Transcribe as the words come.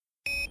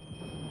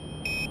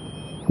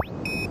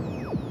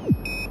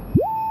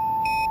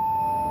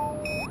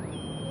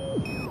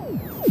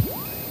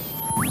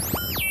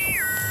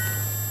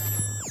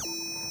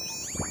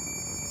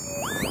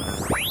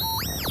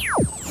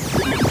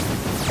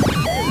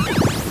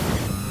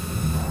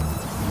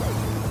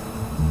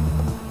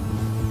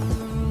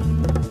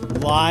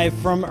Live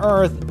from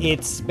Earth,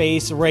 it's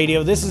Space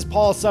Radio. This is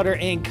Paul Sutter,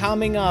 and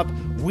coming up,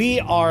 we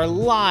are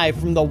live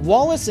from the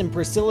Wallace and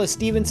Priscilla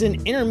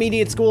Stevenson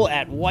Intermediate School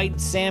at White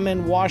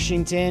Salmon,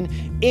 Washington,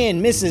 in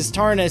Mrs.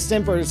 Tarna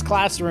Simper's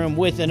classroom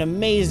with an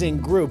amazing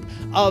group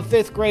of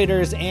 5th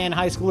graders and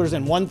high schoolers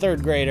and 1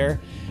 3rd grader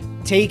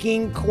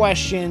taking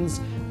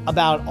questions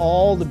about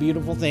all the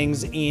beautiful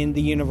things in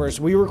the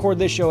universe. We record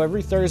this show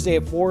every Thursday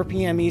at 4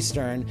 p.m.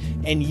 Eastern,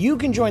 and you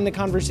can join the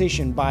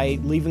conversation by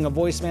leaving a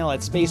voicemail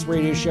at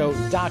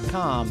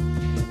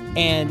spaceradioshow.com.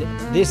 And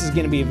this is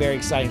going to be a very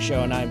exciting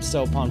show, and I'm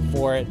so pumped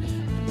for it.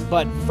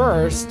 But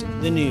first,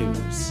 the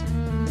news.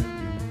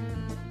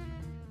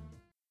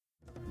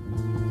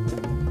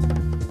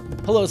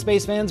 Hello,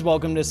 space fans.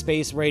 Welcome to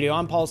Space Radio.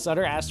 I'm Paul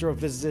Sutter,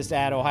 astrophysicist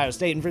at Ohio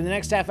State, and for the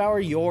next half hour,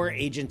 your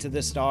agent to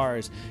the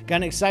stars. Got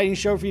an exciting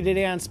show for you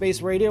today on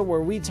Space Radio where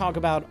we talk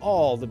about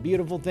all the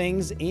beautiful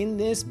things in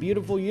this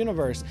beautiful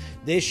universe.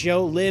 This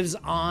show lives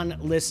on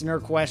listener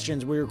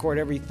questions. We record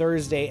every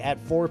Thursday at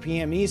 4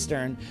 p.m.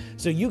 Eastern,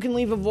 so you can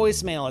leave a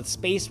voicemail at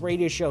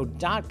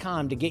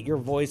spaceradioshow.com to get your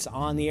voice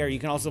on the air. You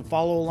can also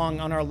follow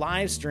along on our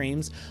live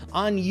streams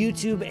on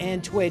YouTube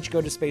and Twitch. Go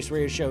to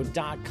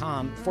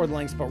spaceradioshow.com for the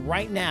links, but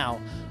right now,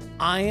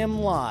 I am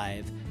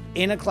live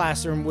in a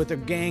classroom with a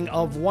gang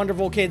of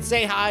wonderful kids.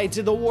 Say hi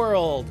to the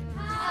world.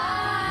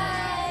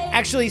 Hi.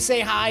 Actually, say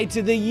hi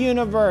to the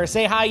universe.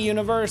 Say hi,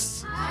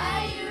 universe.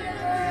 Hi,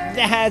 universe.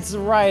 That's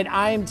right.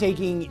 I am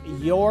taking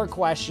your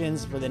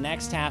questions for the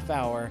next half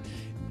hour,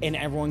 and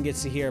everyone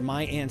gets to hear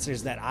my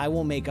answers that I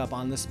will make up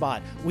on the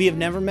spot. We have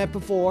never met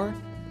before.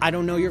 I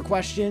don't know your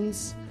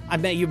questions. I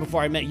met you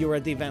before. You were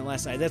at the event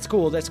last night. That's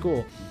cool. That's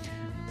cool.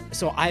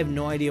 So I have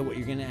no idea what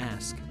you're going to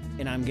ask,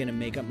 and I'm going to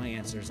make up my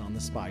answers on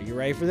the spot. You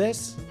ready for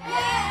this?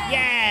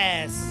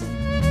 Yes!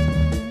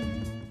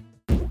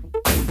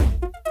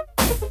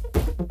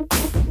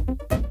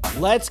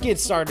 Let's get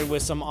started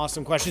with some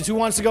awesome questions. Who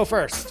wants to go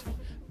first?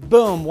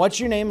 Boom. What's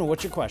your name and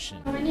what's your question?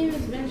 My name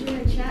is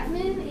Benjamin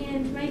Chapman,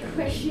 and my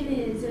question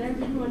is, and I've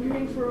been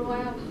wondering for a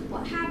while,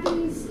 what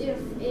happens if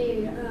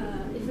a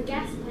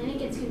gas planet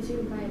gets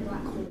consumed by a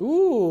black hole?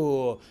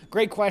 Ooh,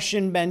 great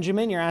question,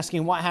 Benjamin. You're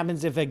asking what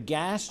happens if a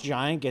gas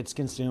giant gets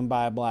consumed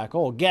by a black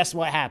hole. Guess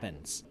what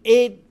happens?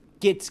 It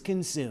gets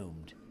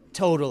consumed.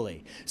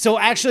 Totally. So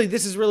actually,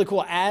 this is really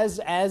cool. As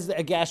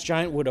a gas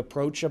giant would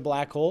approach a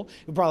black hole,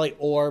 it would probably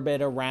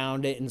orbit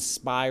around it and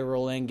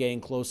spiral in,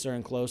 getting closer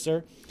and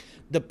closer.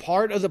 The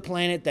part of the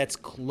planet that's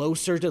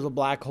closer to the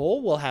black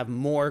hole will have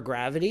more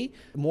gravity,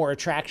 more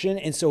attraction,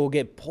 and so will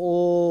get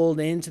pulled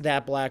into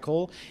that black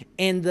hole.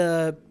 And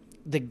the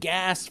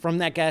gas from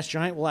that gas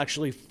giant will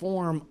actually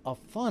form a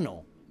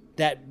funnel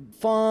that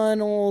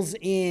funnels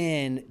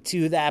in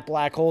to that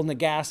black hole, and the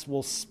gas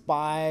will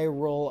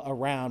spiral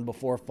around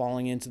before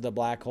falling into the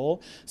black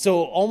hole.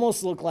 So it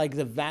almost look like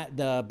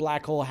the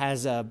black hole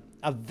has a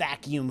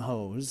vacuum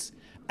hose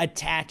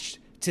attached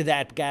to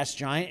that gas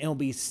giant, and it'll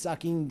be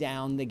sucking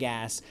down the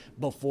gas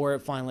before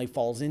it finally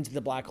falls into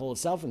the black hole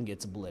itself and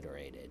gets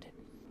obliterated.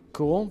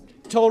 Cool?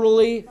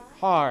 Totally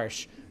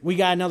harsh. We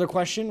got another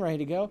question ready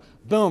to go.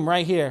 Boom,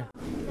 right here.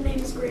 My name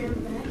is Graham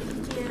Beck,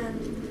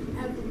 and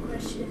I have a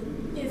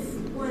question. If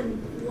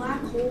when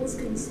black holes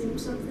consume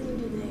something,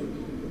 do they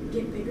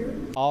get bigger?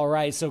 All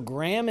right, so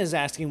Graham is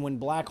asking, when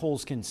black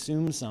holes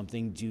consume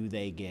something, do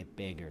they get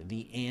bigger?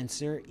 The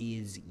answer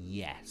is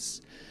yes.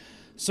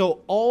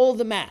 So all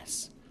the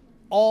mass,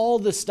 all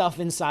the stuff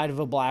inside of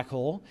a black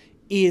hole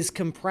is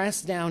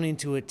compressed down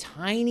into a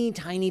tiny,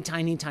 tiny,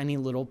 tiny, tiny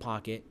little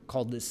pocket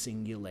called the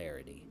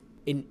singularity,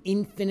 an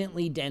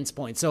infinitely dense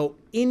point. So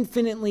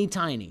infinitely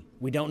tiny.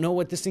 We don't know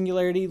what the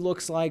singularity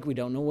looks like. We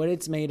don't know what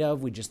it's made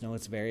of. We just know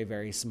it's very,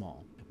 very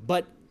small.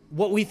 But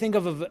what we think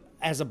of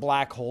as a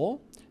black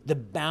hole, the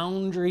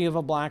boundary of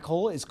a black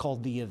hole is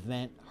called the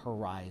event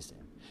horizon.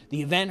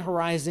 The event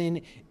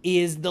horizon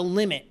is the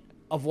limit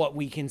of what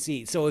we can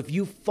see. So if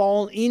you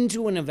fall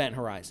into an event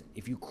horizon,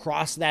 if you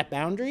cross that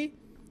boundary,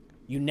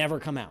 you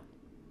never come out.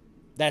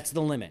 That's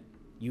the limit.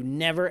 You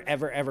never,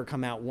 ever, ever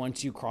come out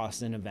once you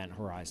cross an event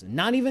horizon.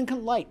 Not even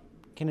light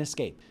can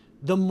escape.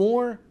 The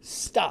more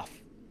stuff,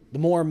 the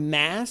more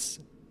mass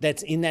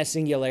that's in that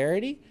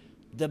singularity,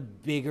 the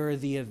bigger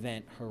the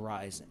event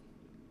horizon.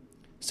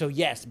 So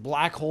yes,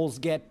 black holes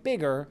get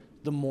bigger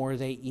the more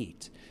they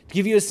eat. To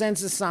give you a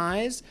sense of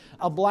size,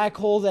 a black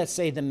hole that's,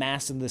 say, the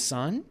mass of the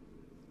sun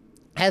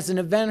has an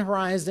event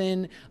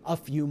horizon a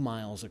few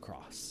miles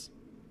across.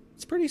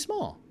 It's pretty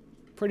small,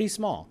 pretty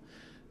small.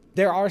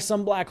 There are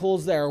some black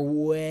holes that are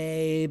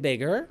way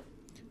bigger.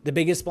 The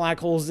biggest black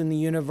holes in the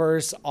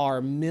universe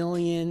are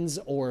millions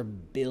or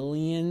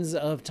billions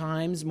of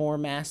times more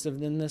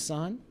massive than the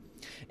sun.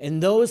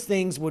 And those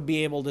things would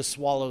be able to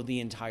swallow the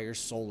entire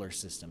solar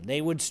system. They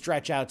would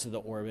stretch out to the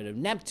orbit of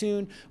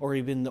Neptune or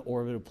even the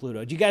orbit of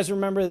Pluto. Do you guys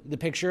remember the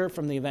picture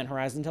from the Event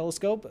Horizon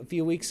Telescope a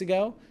few weeks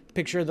ago?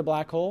 Picture of the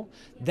black hole?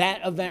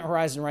 That event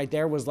horizon right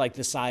there was like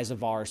the size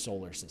of our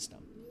solar system.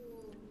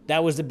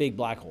 That was a big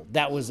black hole.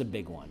 That was a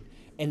big one.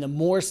 And the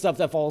more stuff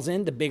that falls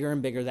in, the bigger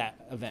and bigger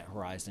that event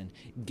horizon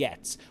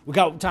gets. We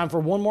got time for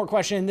one more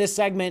question in this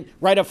segment.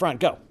 Right up front,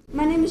 go.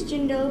 My name is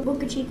Jindal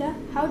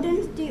Bukachita. How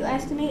dense do you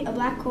estimate a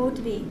black hole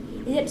to be?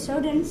 Is it so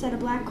dense that a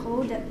black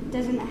hole that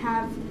doesn't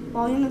have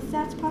volume, if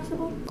that's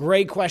possible?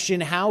 Great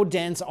question. How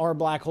dense are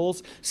black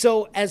holes?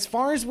 So as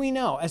far as we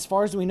know,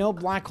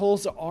 black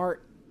holes are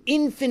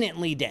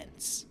infinitely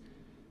dense.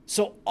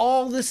 So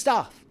all the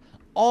stuff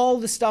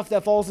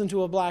that falls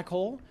into a black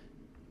hole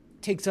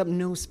takes up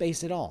no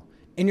space at all.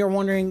 And you're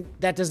wondering,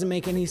 that doesn't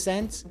make any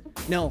sense?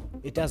 No,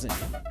 it doesn't.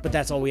 But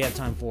that's all we have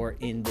time for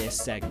in this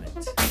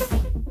segment.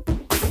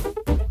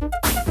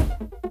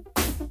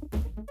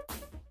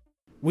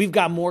 We've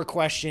got more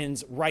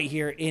questions right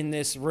here in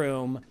this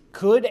room.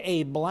 Could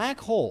a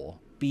black hole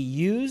be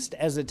used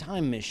as a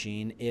time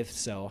machine? If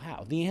so,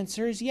 how? The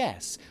answer is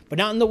yes, but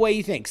not in the way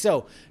you think.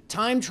 So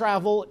time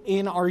travel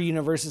in our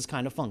universe is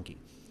kind of funky.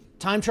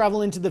 Time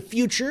travel into the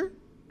future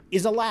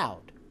is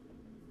allowed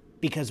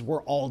because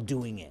we're all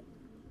doing it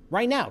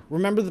right now.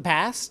 Remember the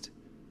past?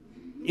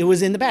 It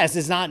was in the past.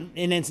 It's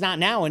not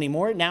now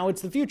anymore. Now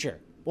it's the future.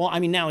 Well, I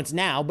mean, now it's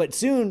now, but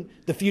soon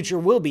the future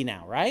will be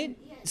now, right?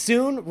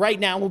 Soon, right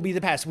now will be the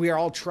past. We are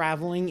all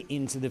traveling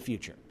into the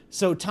future.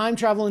 So time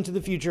travel into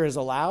the future is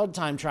allowed.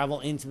 Time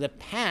travel into the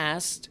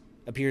past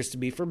appears to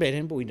be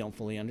forbidden, but we don't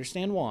fully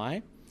understand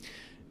why.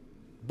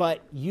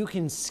 But you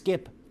can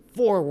skip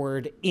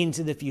forward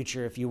into the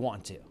future if you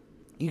want to.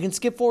 You can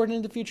skip forward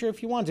into the future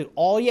if you want to.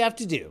 All you have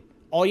to do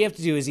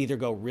is either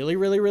go really,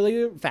 really,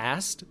 really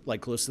fast,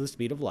 like close to the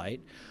speed of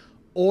light,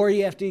 or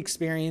you have to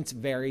experience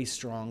very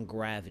strong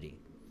gravity.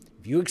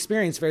 If you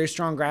experience very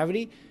strong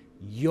gravity,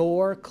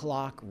 your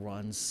clock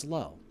runs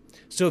slow.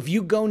 So if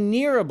you go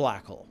near a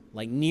black hole,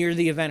 like near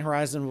the event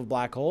horizon of a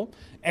black hole,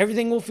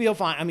 everything will feel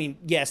fine. I mean,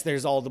 yes,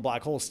 there's all the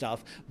black hole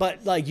stuff,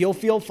 but like you'll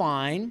feel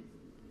fine.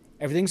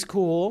 Everything's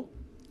cool.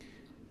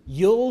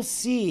 You'll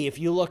see, if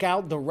you look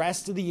out, the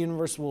rest of the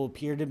universe will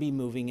appear to be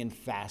moving in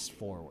fast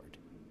forward.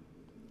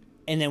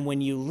 And then when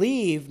you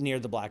leave near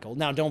the black hole,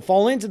 now don't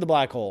fall into the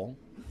black hole.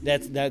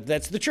 That's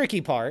the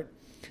tricky part.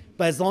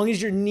 But as long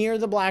as you're near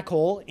the black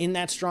hole in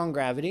that strong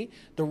gravity,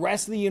 the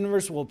rest of the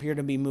universe will appear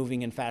to be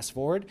moving in fast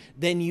forward.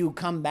 Then you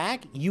come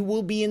back, you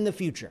will be in the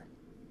future.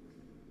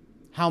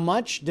 How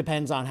much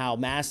depends on how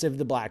massive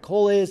the black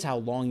hole is, how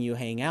long you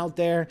hang out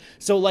there.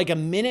 So like a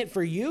minute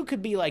for you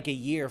could be like a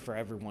year for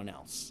everyone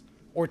else,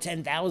 or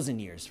 10,000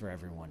 years for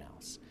everyone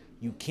else.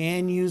 You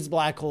can use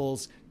black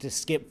holes to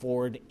skip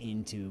forward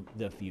into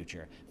the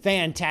future.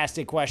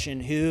 Fantastic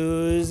question.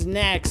 Who's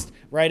next?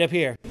 Right up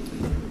here.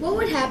 What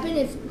would happen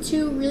if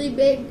two really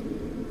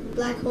big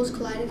black holes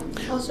collided?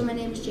 Also, my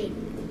name is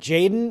Jaden.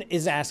 Jaden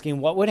is asking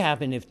what would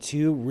happen if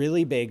two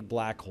really big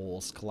black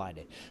holes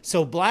collided.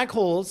 So black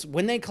holes,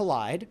 when they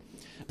collide,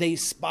 they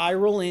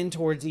spiral in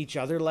towards each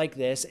other like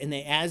this, and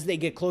as they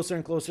get closer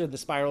and closer, the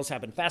spirals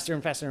happen faster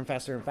and faster and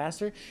faster and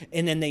faster,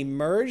 and then they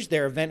merge,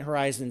 their event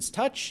horizons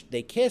touch,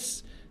 they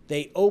kiss,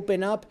 they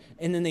open up,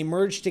 and then they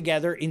merge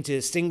together into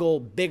a single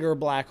bigger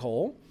black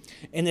hole,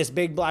 and this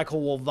big black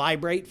hole will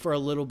vibrate for a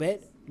little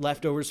bit,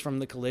 leftovers from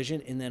the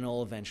collision, and then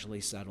it'll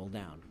eventually settle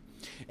down.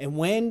 And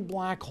when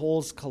black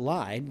holes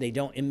collide, they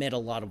don't emit a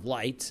lot of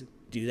light,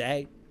 do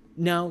they?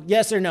 No?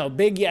 Yes or no?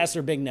 Big yes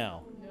or big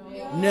no?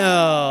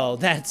 No,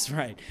 that's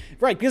right.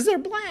 Right, because they're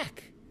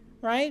black,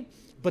 right?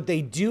 But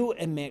they do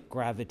emit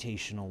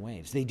gravitational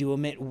waves. They do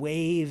emit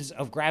waves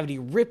of gravity,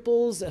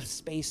 ripples of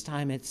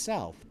space-time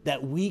itself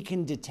that we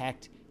can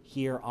detect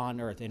here on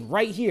Earth. And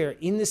right here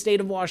in the state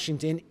of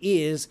Washington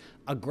is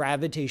a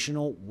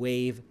gravitational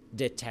wave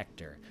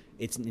detector.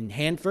 It's in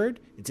Hanford.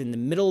 It's in the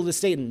middle of the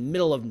state, in the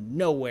middle of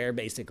nowhere,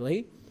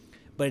 basically.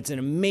 But it's an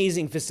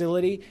amazing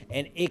facility,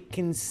 and it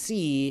can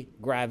see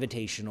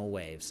gravitational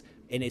waves.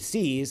 And it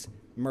sees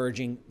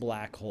merging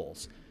black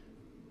holes.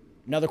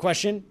 Another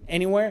question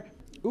anywhere?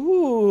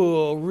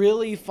 Ooh,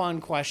 really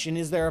fun question.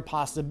 Is there a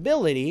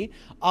possibility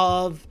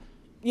of,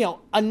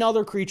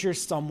 another creature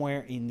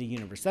somewhere in the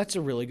universe? That's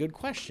a really good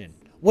question.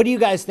 What do you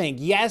guys think?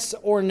 Yes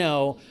or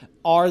no?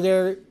 Are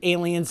there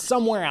aliens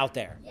somewhere out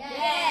there?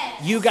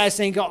 Yes. You guys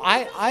think,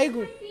 I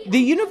agree. The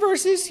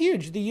universe is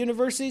huge. The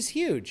universe is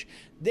huge.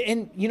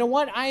 And you know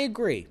what? I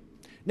agree.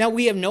 Now,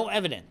 we have no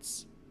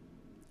evidence.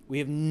 We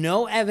have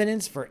no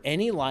evidence for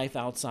any life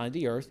outside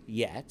the Earth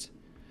yet,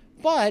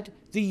 but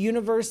the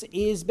universe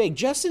is big.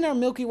 Just in our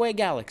Milky Way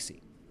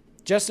galaxy,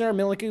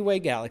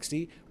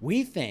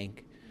 we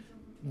think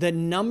the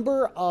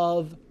number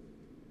of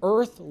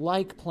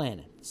Earth-like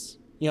planets,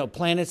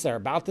 planets that are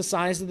about the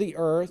size of the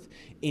Earth,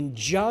 in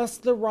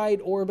just the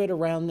right orbit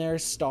around their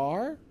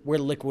star, where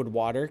liquid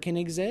water can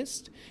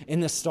exist,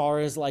 and the star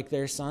is like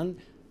their sun.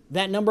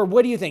 That number,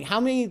 what do you think?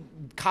 How many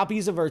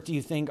copies of Earth do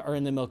you think are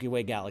in the Milky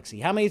Way galaxy?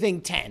 How many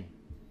think 10?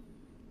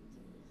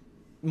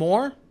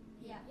 More?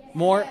 Yeah.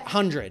 More?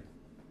 100?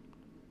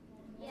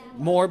 Yeah.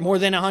 More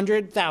than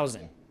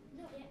 100,000?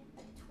 No,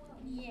 12.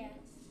 Yes.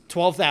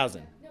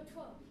 12,000. No,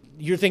 12.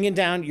 You're thinking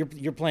down,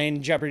 you're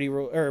playing Jeopardy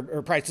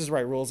or Price is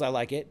Right rules. I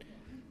like it.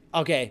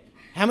 Okay.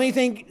 How many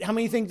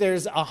think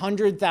there's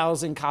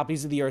 100,000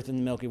 copies of the Earth in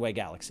the Milky Way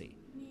galaxy?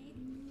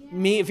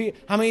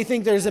 How many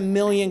think there's 1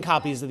 million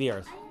copies of the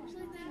Earth?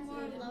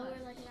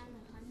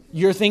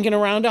 You're thinking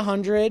around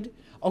 100.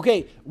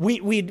 Okay,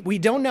 we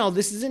don't know.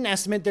 This is an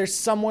estimate. There's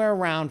somewhere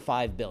around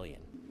 5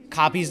 billion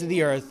copies of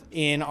the Earth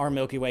in our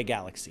Milky Way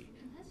galaxy.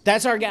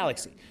 That's our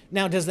galaxy.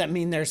 Now, does that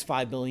mean there's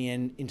 5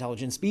 billion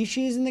intelligent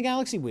species in the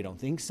galaxy? We don't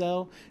think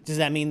so. Does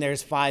that mean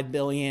there's 5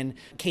 billion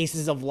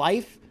cases of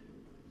life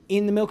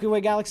in the Milky Way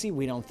galaxy?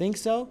 We don't think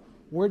so.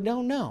 We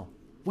don't know.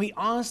 We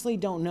honestly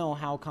don't know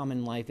how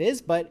common life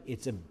is, but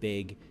it's a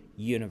big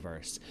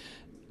universe.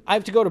 I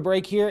have to go to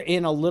break here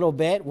in a little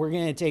bit. We're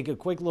going to take a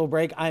quick little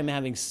break. I'm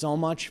having so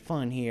much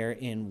fun here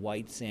in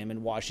White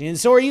Salmon, Washington.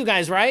 So are you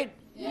guys, right?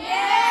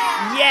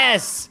 Yeah!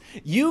 Yes!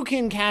 You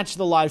can catch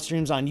the live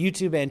streams on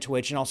YouTube and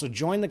Twitch and also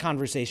join the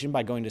conversation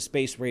by going to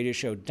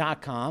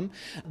spaceradioshow.com.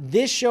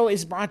 This show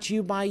is brought to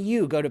you by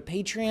you. Go to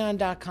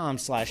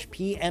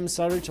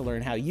patreon.com/PMSutter to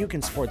learn how you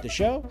can support the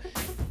show.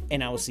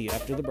 And I will see you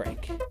after the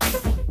break.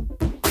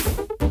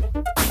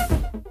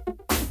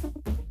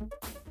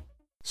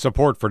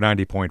 Support for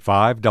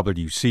 90.5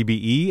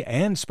 WCBE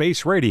and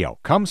Space Radio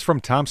comes from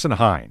Thompson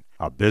Hine,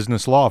 a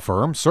business law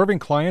firm serving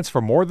clients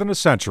for more than a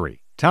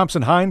century.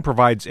 Thompson Hine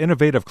provides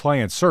innovative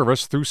client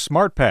service through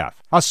SmartPath,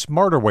 a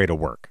smarter way to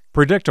work,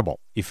 predictable,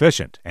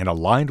 efficient, and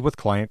aligned with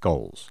client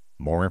goals.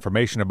 More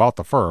information about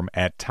the firm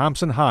at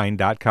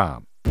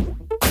thompsonhine.com.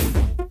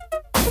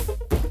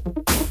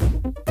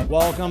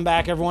 Welcome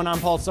back, everyone. I'm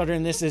Paul Sutter,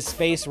 and this is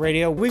Space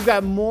Radio. We've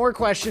got more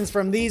questions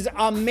from these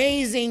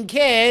amazing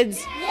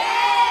kids. Yay!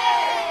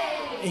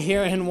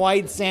 Here in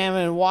White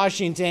Salmon,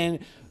 Washington.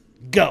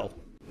 Go.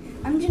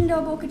 I'm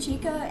Jindo Boca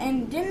Chica,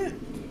 and didn't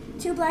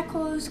two black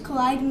holes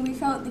collide when we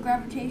felt the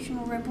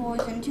gravitational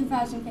ripples in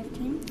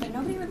 2015? But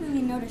nobody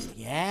really noticed it.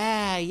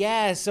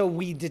 Yeah. So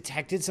we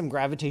detected some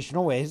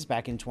gravitational waves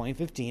back in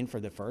 2015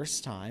 for the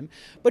first time,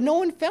 but no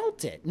one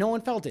felt it.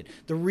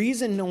 The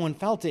reason no one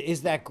felt it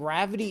is that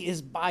gravity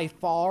is by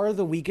far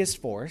the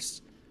weakest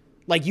force.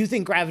 Like, you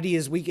think gravity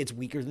is weak, it's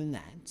weaker than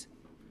that.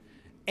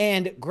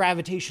 And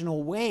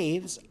gravitational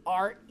waves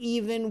are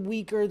even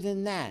weaker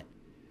than that.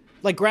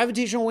 Like,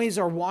 gravitational waves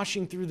are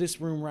washing through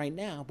this room right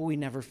now, but we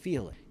never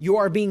feel it. You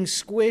are being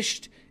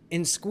squished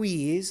and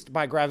squeezed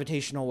by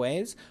gravitational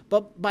waves,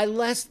 but by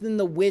less than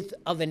the width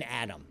of an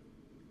atom.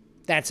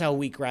 That's how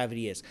weak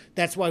gravity is.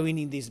 That's why we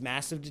need these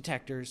massive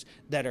detectors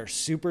that are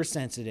super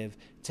sensitive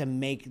to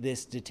make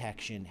this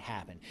detection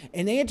happen.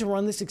 And they had to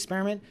run this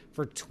experiment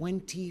for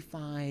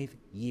 25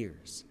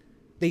 years.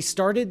 They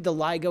started the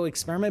LIGO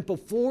experiment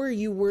before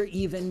you were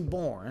even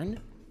born,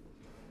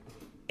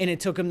 and it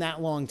took them that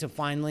long to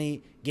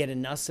finally get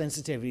enough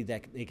sensitivity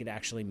that they could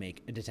actually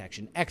make a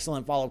detection.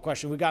 Excellent follow-up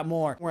question. We got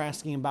more. We're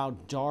asking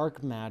about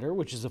dark matter,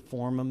 which is a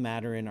form of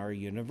matter in our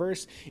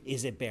universe.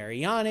 Is it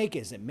baryonic?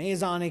 Is it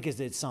mesonic? Is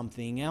it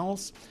something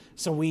else?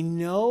 So we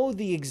know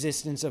the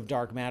existence of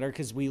dark matter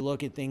because we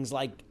look at things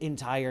like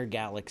entire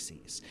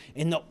galaxies.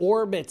 In the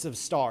orbits of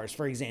stars,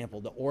 for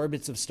example, the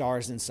orbits of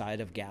stars inside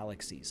of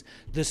galaxies.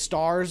 The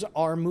stars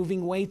are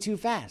moving way too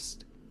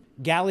fast.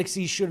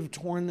 Galaxies should have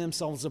torn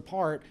themselves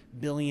apart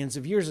billions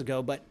of years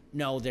ago, but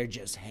no, they're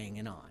just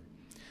hanging on.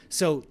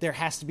 So there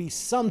has to be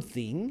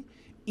something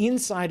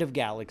inside of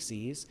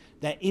galaxies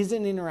that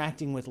isn't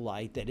interacting with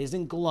light, that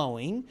isn't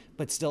glowing,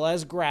 but still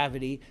has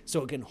gravity,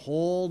 so it can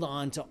hold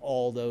on to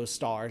all those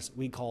stars.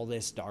 We call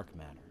this dark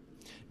matter.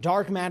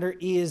 Dark matter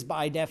is,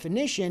 by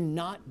definition,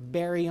 not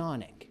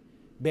baryonic.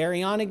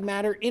 Baryonic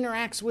matter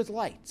interacts with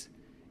light.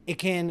 It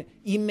can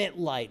emit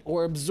light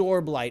or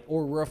absorb light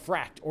or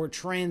refract or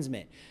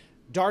transmit.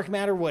 Dark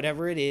matter,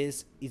 whatever it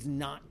is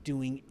not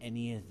doing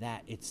any of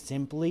that. It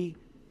simply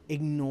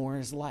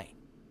ignores light.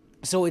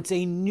 So it's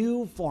a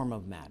new form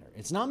of matter.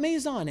 It's not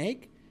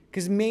mesonic,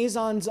 because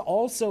mesons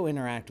also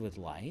interact with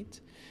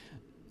light.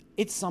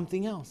 It's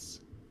something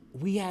else.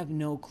 We have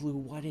no clue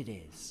what it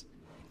is.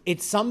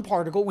 It's some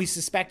particle. We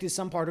suspect it's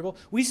some particle.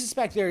 We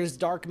suspect there is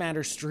dark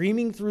matter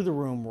streaming through the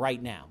room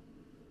right now.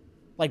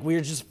 Like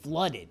we're just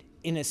flooded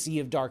in a sea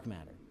of dark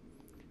matter.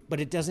 But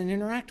it doesn't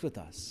interact with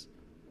us,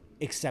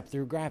 except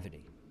through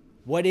gravity.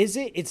 What is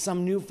it? It's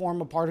some new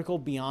form of particle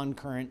beyond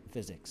current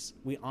physics.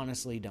 We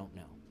honestly don't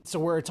know. So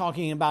we're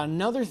talking about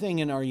another thing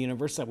in our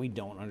universe that we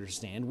don't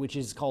understand, which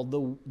is called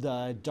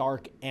the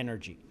dark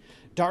energy.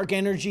 Dark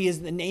energy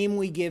is the name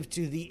we give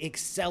to the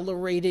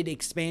accelerated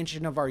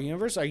expansion of our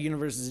universe. Our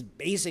universe is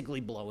basically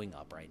blowing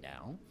up right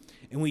now,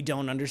 and we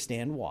don't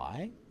understand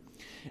why.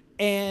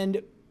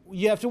 And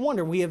you have to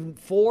wonder, we have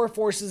 4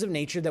 forces of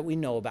nature that we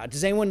know about.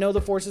 Does anyone know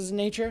the forces of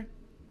nature?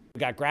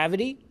 We've got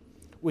gravity,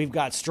 we've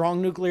got strong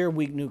nuclear,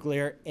 weak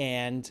nuclear,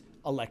 and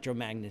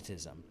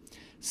electromagnetism.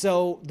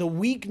 So the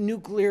weak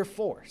nuclear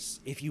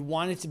force, if you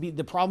want it to be,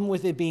 the problem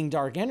with it being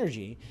dark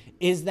energy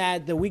is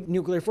that the weak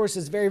nuclear force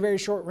is very, very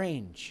short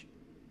range.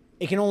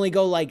 It can only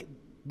go like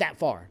that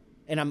far.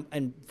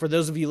 And for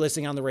those of you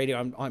listening on the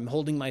radio, I'm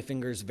holding my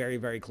fingers very,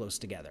 very close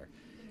together.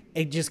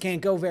 It just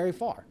can't go very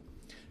far.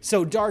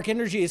 So dark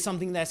energy is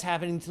something that's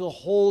happening to the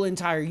whole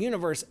entire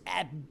universe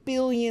at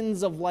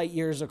billions of light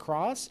years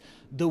across.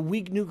 The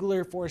weak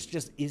nuclear force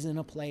just isn't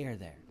a player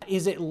there.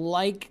 Is it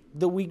like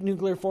the weak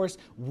nuclear force?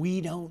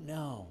 We don't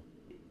know.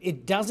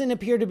 It doesn't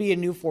appear to be a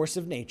new force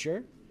of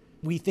nature.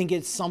 We think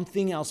it's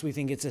something else. We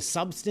think it's a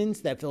substance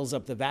that fills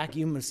up the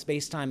vacuum of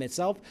space-time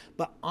itself.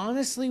 But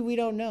honestly, we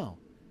don't know.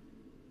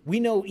 We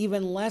know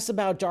even less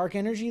about dark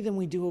energy than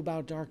we do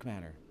about dark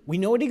matter. We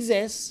know it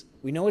exists.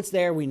 We know it's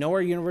there. We know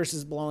our universe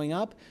is blowing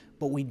up,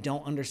 but we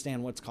don't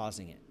understand what's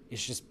causing it.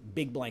 It's just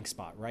big blank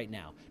spot right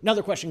now.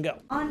 Another question, go.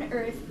 On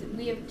Earth,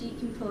 we have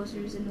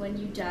decomposers, and when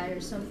you die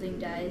or something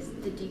dies,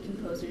 the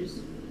decomposers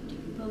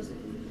decompose it.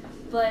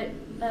 But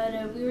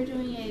we were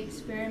doing an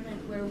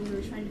experiment where we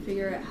were trying to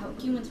figure out how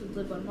humans would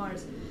live on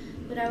Mars.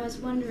 But I was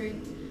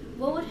wondering,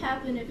 what would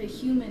happen if a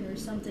human or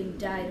something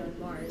died on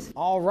Mars?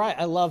 All right.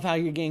 I love how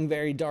you're getting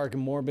very dark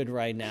and morbid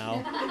right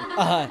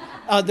now.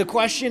 The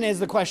question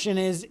is,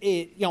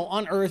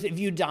 on Earth, if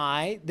you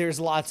die, there's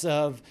lots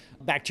of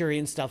bacteria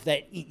and stuff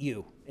that eat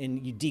you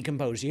and you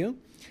decompose you.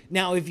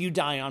 Now, if you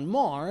die on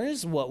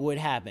Mars, what would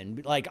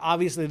happen? Like,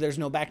 obviously, there's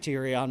no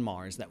bacteria on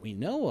Mars that we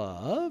know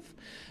of.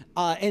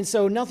 And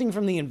so nothing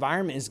from the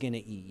environment is going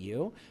to eat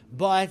you.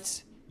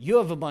 But you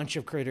have a bunch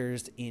of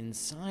critters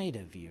inside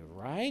of you,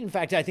 right? In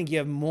fact, I think you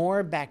have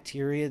more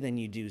bacteria than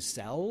you do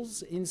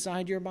cells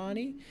inside your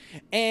body.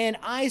 And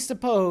I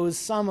suppose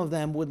some of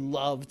them would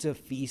love to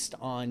feast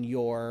on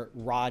your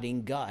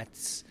rotting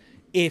guts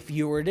if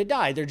you were to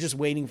die. They're just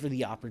waiting for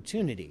the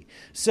opportunity.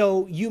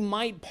 So you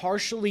might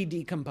partially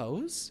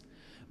decompose,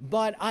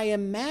 but I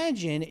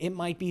imagine it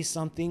might be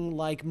something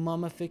like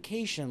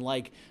mummification,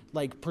 like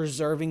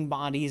preserving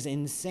bodies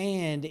in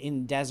sand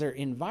in desert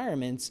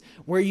environments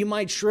where you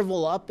might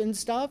shrivel up and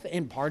stuff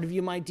and part of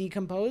you might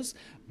decompose,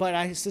 but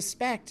I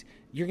suspect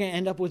you're going to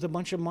end up with a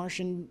bunch of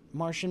Martian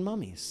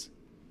mummies.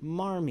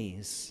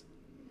 Marmies.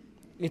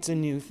 It's a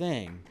new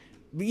thing.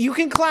 You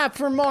can clap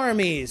for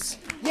marmies.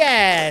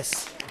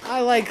 Yes.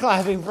 I like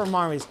clapping for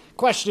marmies.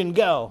 Question,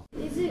 go.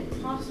 Is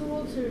it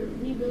possible to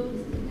rebuild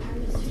an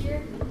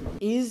atmosphere?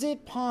 Is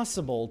it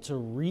possible to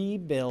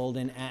rebuild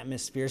an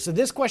atmosphere? So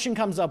this question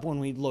comes up when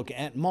we look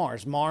at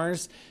Mars.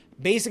 Mars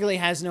basically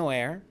has no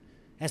air.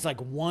 Has like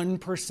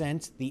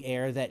 1% the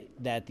air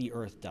that the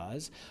Earth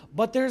does.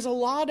 But there's a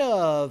lot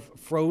of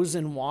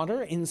frozen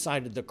water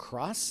inside of the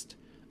crust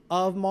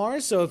of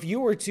Mars. So if you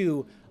were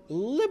to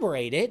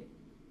liberate it,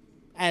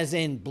 as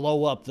in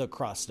blow up the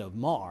crust of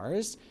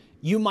Mars,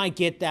 you might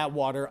get that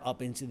water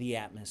up into the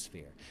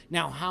atmosphere.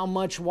 Now, how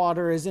much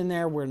water is in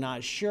there, we're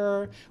not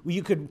sure.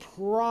 You could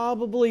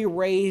probably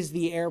raise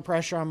the air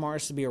pressure on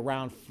Mars to be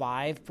around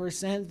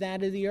 5%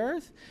 that of the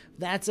Earth.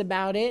 That's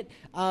about it.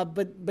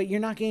 But you're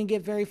not going to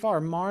get very far.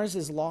 Mars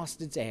has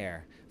lost its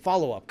air.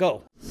 Follow up,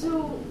 go.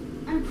 So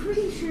I'm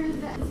pretty sure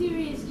that the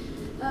theory is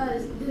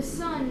the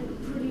sun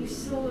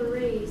produced solar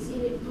rays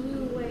and it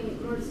blew away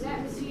Mars'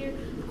 atmosphere,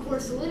 the core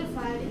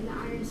solidified, and the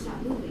iron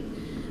stopped moving.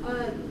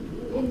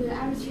 And the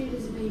atmosphere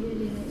dissipated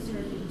and it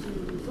started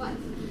to lose life.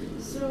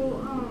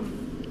 So,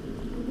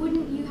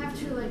 wouldn't you have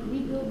to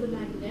rebuild the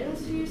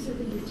magnetosphere so it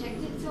could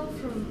protect itself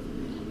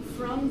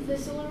from the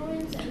solar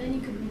winds, and then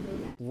you could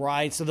rebuild that?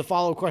 Right. So the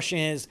follow-up question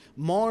is,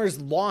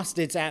 Mars lost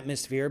its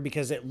atmosphere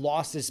because it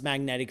lost its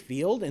magnetic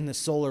field, and the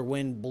solar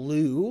wind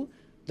blew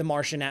the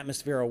Martian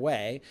atmosphere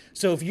away.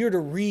 So if you're to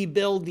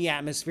rebuild the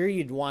atmosphere,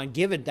 you'd want to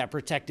give it that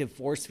protective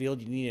force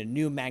field. You need a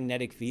new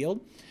magnetic field.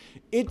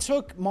 It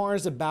took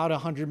Mars about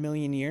 100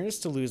 million years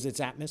to lose its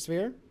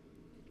atmosphere.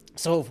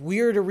 So if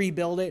we were to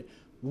rebuild it,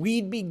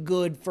 we'd be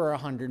good for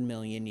 100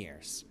 million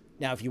years.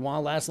 Now, if you want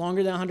to last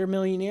longer than 100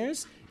 million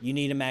years, you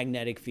need a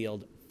magnetic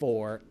field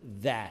for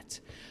that.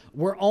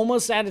 We're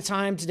almost out of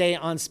time today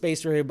on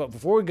Space Radio, but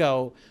before we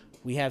go,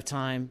 we have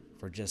time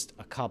for just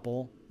a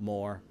couple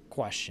more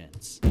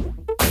questions.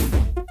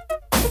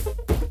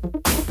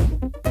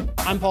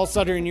 I'm Paul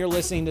Sutter, and you're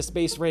listening to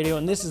Space Radio,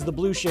 and this is the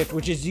Blue Shift,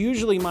 which is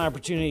usually my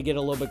opportunity to get a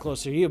little bit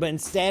closer to you, but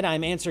instead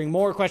I'm answering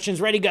more questions.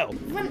 Ready, go.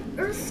 When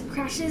Earth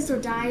crashes or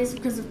dies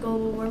because of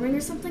global warming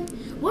or something,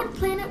 what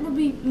planet would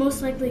we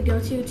most likely go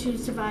to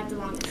survive the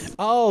longest?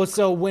 Oh,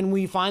 so when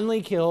we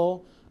finally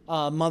kill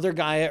Mother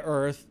Gaia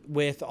Earth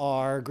with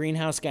our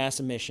greenhouse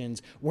gas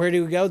emissions, where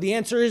do we go? The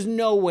answer is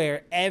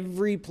nowhere.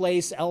 Every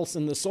place else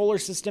in the solar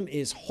system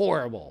is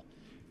horrible.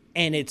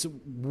 And it's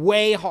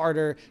way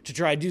harder to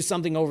try to do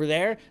something over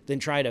there than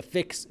try to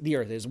fix the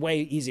Earth. It's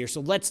way easier.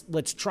 So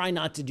let's try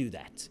not to do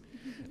that.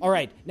 All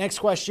right, next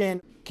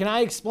question. Can I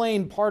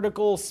explain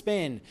particle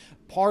spin?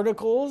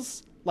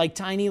 Particles, like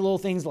tiny little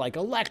things like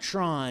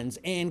electrons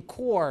and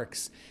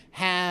quarks,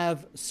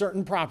 have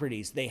certain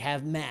properties. They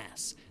have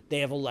mass. They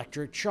have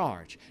electric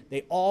charge.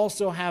 They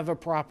also have a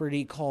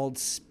property called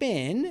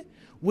spin,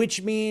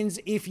 which means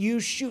if you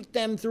shoot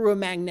them through a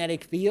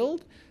magnetic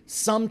field,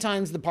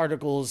 sometimes the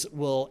particles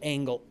will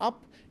angle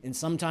up and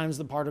sometimes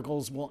the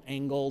particles will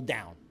angle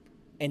down.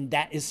 And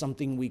that is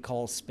something we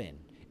call spin.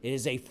 It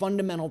is a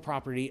fundamental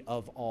property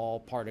of all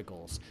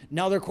particles.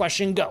 Another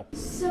question, go.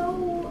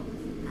 So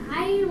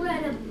I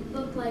read a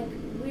book like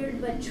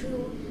Weird But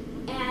True,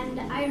 and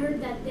I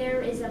heard that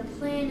there is a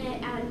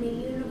planet out in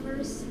the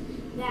universe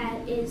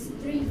that is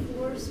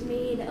 3/4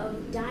 made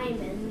of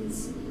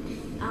diamonds.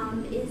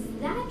 Is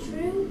that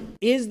true?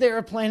 Is there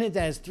a planet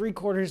that has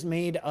 3/4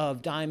 made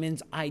of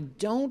diamonds? I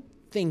don't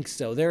think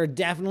so. There are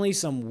definitely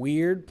some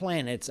weird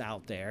planets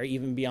out there,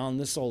 even beyond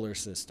the solar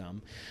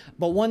system.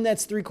 But one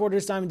that's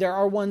 3/4 diamond, there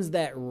are ones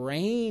that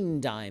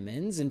rain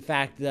diamonds. In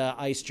fact, the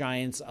ice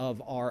giants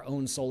of our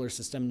own solar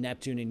system,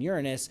 Neptune and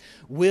Uranus,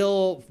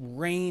 will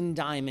rain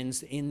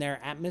diamonds in their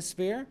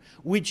atmosphere,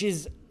 which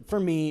is, for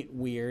me,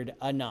 weird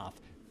enough.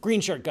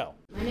 Green shirt, go.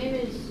 My name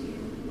is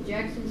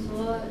Jackson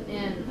Sola,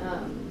 and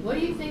what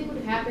do you think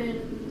would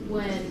happen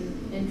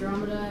when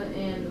Andromeda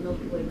and the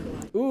Milky Way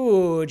collide?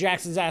 Ooh,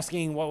 Jackson's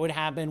asking what would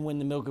happen when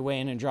the Milky Way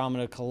and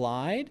Andromeda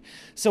collide.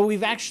 So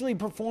we've actually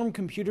performed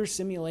computer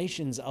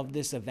simulations of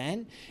this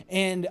event,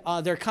 and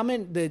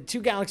the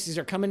two galaxies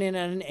are coming in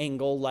at an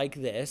angle like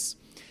this,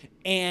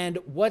 and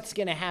what's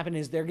going to happen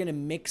is they're going to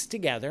mix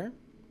together.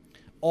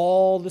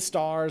 All the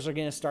stars are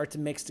going to start to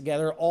mix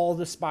together. All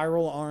the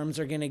spiral arms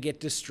are going to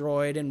get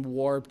destroyed and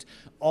warped.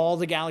 All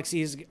the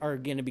galaxies are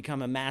going to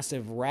become a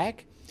massive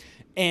wreck.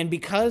 And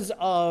because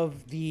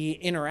of the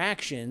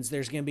interactions,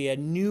 there's going to be a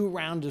new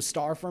round of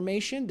star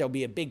formation. There'll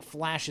be a big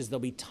flashes. There'll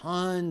be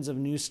tons of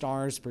new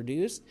stars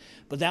produced,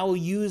 but that will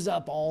use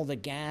up all the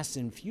gas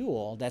and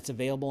fuel that's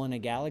available in a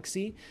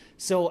galaxy.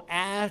 So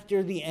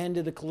after the end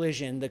of the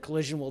collision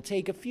will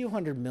take a few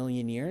 100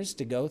 million years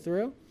to go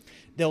through.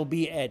 There'll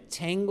be a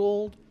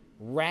tangled,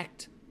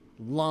 wrecked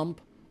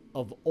lump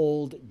of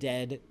old,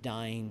 dead,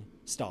 dying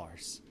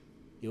stars.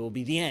 It will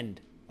be the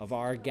end of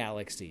our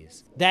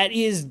galaxies. That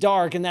is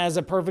dark, and that is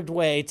a perfect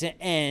way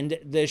to end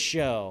the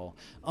show.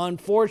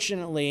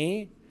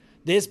 Unfortunately,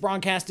 this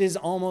broadcast is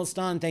almost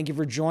done. Thank you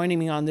for joining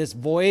me on this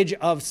voyage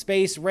of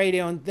space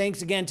radio, and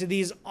thanks again to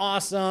these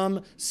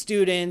awesome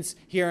students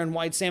here in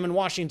White Salmon,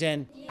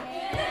 Washington.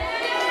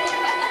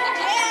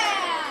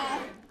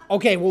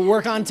 Okay, we'll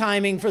work on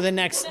timing for the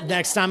next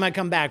time I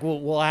come back.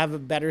 We'll have a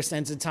better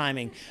sense of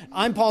timing.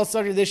 I'm Paul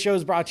Sutter. This show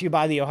is brought to you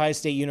by the Ohio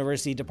State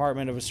University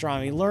Department of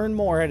Astronomy. Learn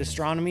more at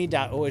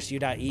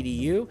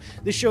astronomy.osu.edu.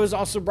 This show is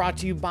also brought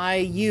to you by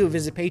you.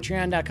 Visit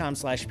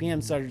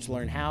patreon.com/pmsutter to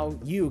learn how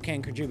you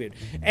can contribute.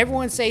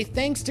 Everyone say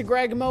thanks to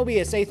Greg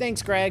Mobius. Say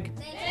thanks, Greg.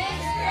 Thanks,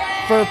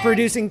 Greg. For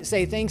producing.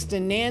 Say thanks to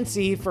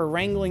Nancy for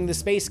wrangling the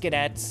space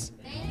cadets.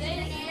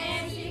 Thanks,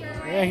 Nancy,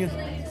 for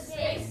wrangling the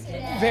space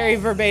cadets. Very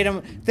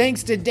verbatim.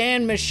 Thanks to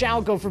Dan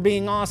Michalko for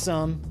being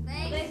awesome.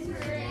 Thanks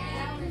for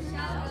Dan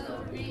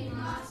Michalko for being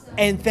awesome.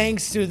 And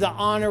thanks to the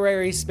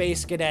honorary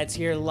space cadets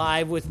here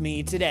live with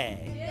me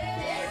today.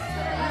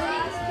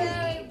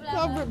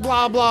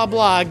 Blah, blah,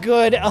 blah.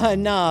 Good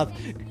enough.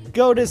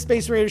 Go to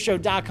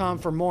spaceradioshow.com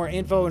for more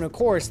info. And of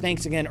course,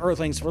 thanks again,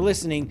 Earthlings, for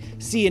listening.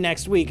 See you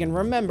next week. And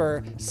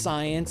remember,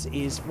 science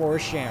is for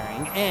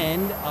sharing.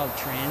 End of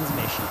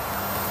transmission.